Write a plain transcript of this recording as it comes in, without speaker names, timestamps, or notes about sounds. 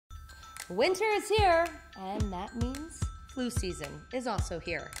Winter is here, and that means flu season is also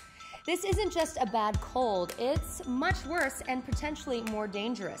here. This isn't just a bad cold, it's much worse and potentially more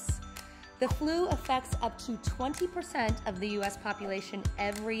dangerous. The flu affects up to 20% of the U.S. population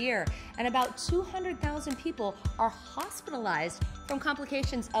every year, and about 200,000 people are hospitalized from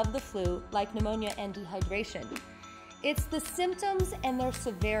complications of the flu, like pneumonia and dehydration. It's the symptoms and their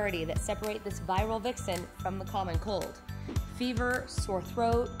severity that separate this viral vixen from the common cold. Fever, sore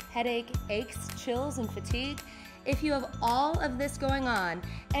throat, headache, aches, chills, and fatigue. If you have all of this going on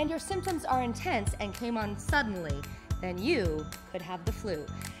and your symptoms are intense and came on suddenly, then you could have the flu,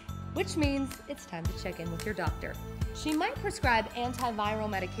 which means it's time to check in with your doctor. She might prescribe antiviral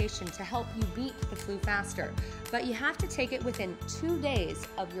medication to help you beat the flu faster, but you have to take it within 2 days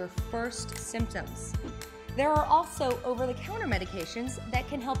of your first symptoms. There are also over-the-counter medications that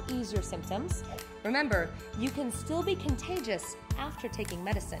can help ease your symptoms. Remember, you can still be contagious after taking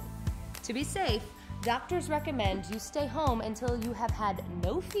medicine. To be safe, doctors recommend you stay home until you have had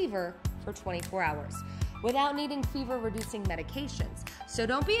no fever for 24 hours without needing fever-reducing medications. So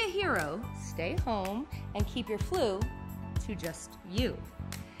don't be a hero, stay home, and keep your flu to just you.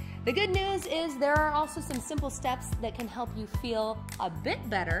 The good news is there are also some simple steps that can help you feel a bit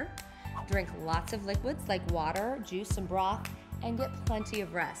better. Drink lots of liquids like water, juice, and broth, and get plenty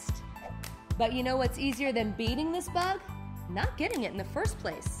of rest. But you know what's easier than beating this bug? Not getting it in the first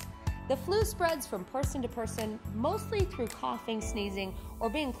place. The flu spreads from person to person, mostly through coughing, sneezing, or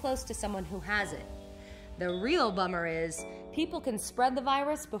being close to someone who has it. The real bummer is people can spread the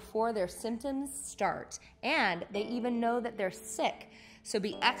virus before their symptoms start, and they even know that they're sick. So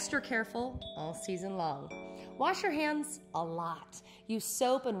be extra careful all season long. Wash your hands a lot. Use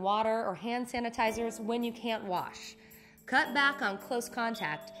soap and water or hand sanitizers when you can't wash. Cut back on close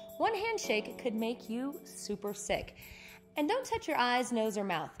contact. One handshake could make you super sick. And don't touch your eyes, nose, or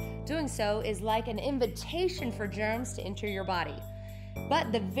mouth. Doing so is like an invitation for germs to enter your body.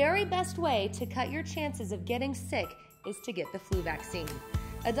 But the very best way to cut your chances of getting sick is to get the flu vaccine.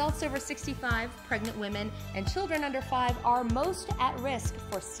 Adults over 65, pregnant women, and children under 5 are most at risk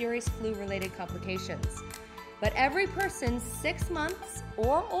for serious flu-related complications. But every person 6 months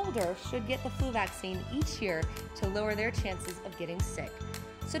or older should get the flu vaccine each year to lower their chances of getting sick.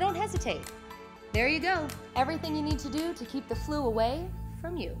 So don't hesitate. There you go, everything you need to do to keep the flu away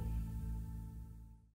from you.